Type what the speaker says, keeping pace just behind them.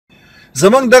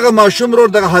زمونږ دغه ماشوم ورور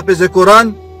دغه حافظ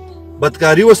قرآن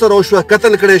بدکاري ورسره وشوه،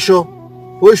 قتل کړی شو.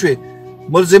 پوه شوې؟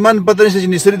 ملزمان پته نشته چې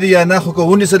نیسلي دي یا نه، خو که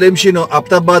ونیسلی هم شي نو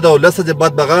هفته بعد او 10 ورځې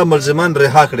بعد به هغه ملزمان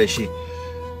رها کړی شي.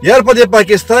 یار په دې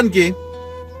پاکستان کې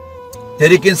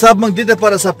تحریک انصاف موږ دې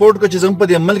دپاره سپورټ کړو چې زموږ په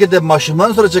دې ملک د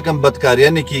ماشومانو سره چې کوم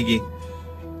بدکاریانې کېږي،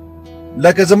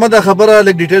 لکه زما دا خبره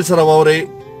لږ ډیټیل سره واورئ.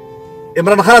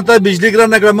 عمران خان ته بجلی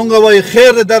ګرانه کړه، موږ وایو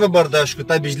خیر دی دا به برداشت کړو.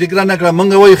 تا بجلی ګرانه کړه،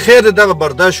 موږ وایو خیر دی دا به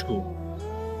برداشت کړو.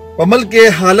 په ملک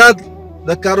کې حالات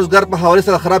د کار روزګار په حوالې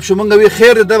سره خراب شو، موږ وایو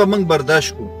خیر دی دا به موږ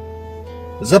برداشت کړو.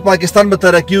 زه پاکستان به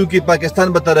ترقي وکړي،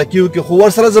 پاکستان به ترقي وکړي، خو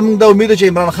ورسره زموږ دا امید چې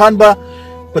عمران خان به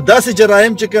په داسې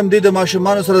جرایم چې کوم دی د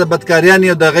ماشومانو سره د بدکاریانې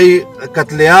او د هغې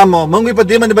قتل عام، موږ وایو په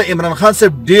دې باندې به عمران خان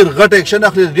صاحب ډېر غټ اکشن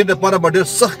اخلي، د دې دپاره به ډېر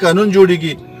سخت قانون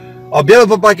جوړېږي او بیا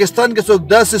به په پاکستان کې څوک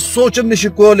داسې سوچ هم نشي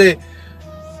کولی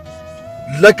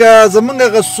لکه زمونږ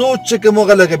هغه سوچ چې کوم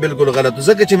هغه لکه بالکل غلط و،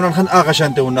 ځکه چې عمران خان هغه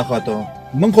شانتې ونه خواته.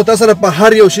 موږ خو تا سره په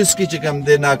هر یو شیز کې چې کوم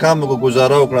دی ناکام وکړو،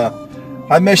 ګزاره وکړه.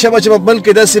 همیشه به چې په بل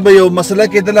کې داسې به یو مسله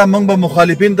کېدله، موږ به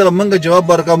مخالفین ته به موږ جواب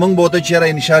ورکړو، موږ به ورته چې یاره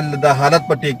انشاءالله دا حالت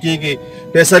به ټیک کېږي،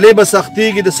 فیصلې به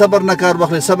سختېږي، د صبر نه کار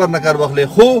واخلې، صبر نه کار واخلې.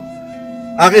 خو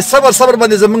هغې صبر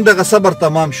باندې زموږ دغه صبر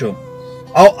تمام شو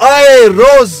او آی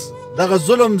روز دغه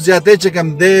ظلم زیاتې چې کوم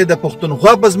دی د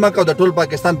پښتونخوا په ځمکه او د ټول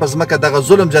پاکستان په ځمکه دغه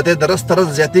ظلم زیاتې د ورځ تر ورځ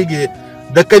زیاتېږي.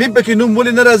 د کبي پکې نوم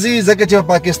ولې نه راځي؟ ځکه چې په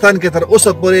پاکستان کې تر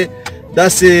اوسه پورې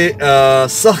داسې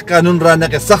سخت قانون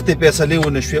رانغی، سختې فیصلې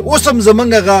ونه شوې. اوس هم زموږ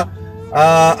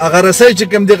هغه رسۍ چې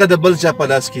کوم دی هغه د بل چا په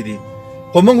لاس کې دي.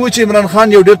 خو موږ وایو چې عمران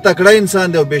خان یو ډېر تکړه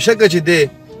انسان دی او بېشکه چې دی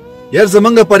یار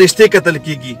زموږ فرشتې قتل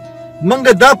کېږي. موږ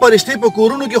دا فرشتې په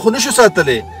کورونو کې خو نشو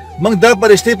ساتلی، موږ دا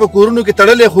فرشتې په کورونو کې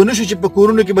تړلی خو نشو چې په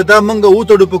کورونو کې به دا موږ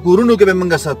وتړو، په کورونو کې به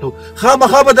موږ ساتو.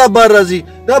 خامخا به دا بار راځي،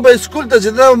 دا به اسکول ته ځي،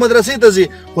 دا به مدرسې ته ځي،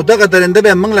 خو دغه درنده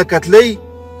به موږ له قتلی،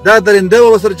 دا درنده به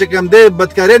ورسره چې کوم دی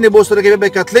بدکاریانې به ورسره کوي، به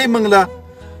یې قتلی موږ له.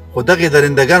 خو دغې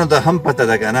درندګانو ته هم پته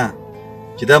ده که نه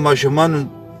چې دا ماشومان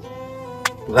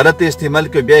غلط استعمال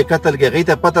کوي، بیا یې قتل کوي. هغې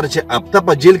ته پته ده چې هفته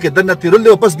په جیل کې دننه تېرول دی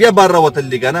او پس بیا بار راوتل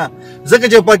دي که نه. ځکه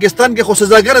چې په پاکستان کې خو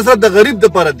سزاګانې صرف د غریب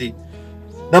دپاره دي،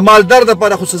 د مالدار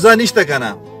دپاره خو سزا نشته که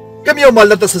نه. کوم یو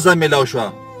مالدار ته سزا میلاو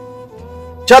شوه؟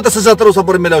 چا ته سزا تر اوسه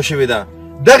پورې میلاو شوې ده؟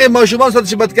 دغې ماشومان سره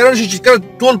چې بدکاران شي، چې کله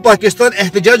ټول پاکستان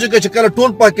احتجاج وکړي، چې کله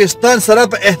ټول پاکستان سره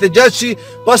په احتجاج شي،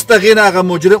 پس د هغې نه هغه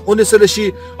مجرم ونیسلی شي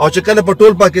او چې کله په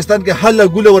ټول پاکستان کې هله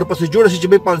ګوله ورپسې جوړه شي چې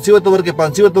بیا پانسي ورته ورکړي،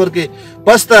 پانسي ورته ورکړي،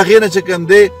 پس د هغې نه چې کوم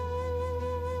دی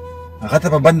هغه ته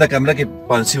په بنده کمره کې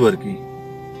پانسي ورکړي.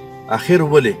 اخر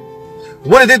ولې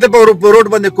دې ته په روډ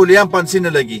باندې کلیان پانسي نه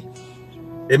لګي؟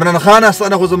 عمران خان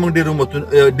استانه خو زموږ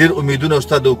ډېر امیدونه او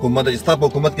ستا د حکومت چې ستا په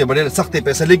حکومت کې به ډېرې سختې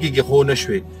فیصلې کېږي، خو ونه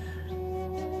شوې.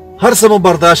 هر څه مو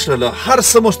برداشت کړله، هر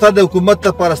څه مو ستا د حکومت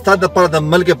دپاره، ستا دپاره، د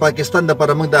ملک پاکستان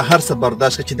دپاره موږ دا هر څه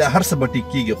برداشت کړه چې دا هر څه به ټیک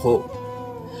کېږي. خو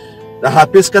د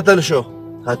حافظ قتل شو،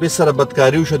 حافظ سره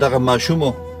بدکاري وشو، دغه ماشوم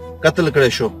قتل کړی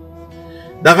شو،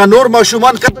 دغه نور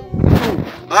ماشومان قتل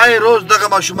آی روز دغه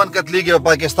ماشومان قتلېږي. په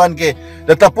پاکستان کې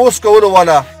د تپوس کولو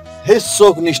والا هیڅ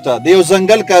څوک نشته. د یو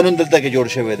ځنګل قانون دلته کې جوړ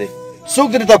شوی دی،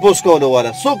 څوک دې تپوس کولو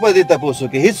والا، څوک به دې تپوس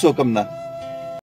وکړي؟ هیڅ څوک هم نه.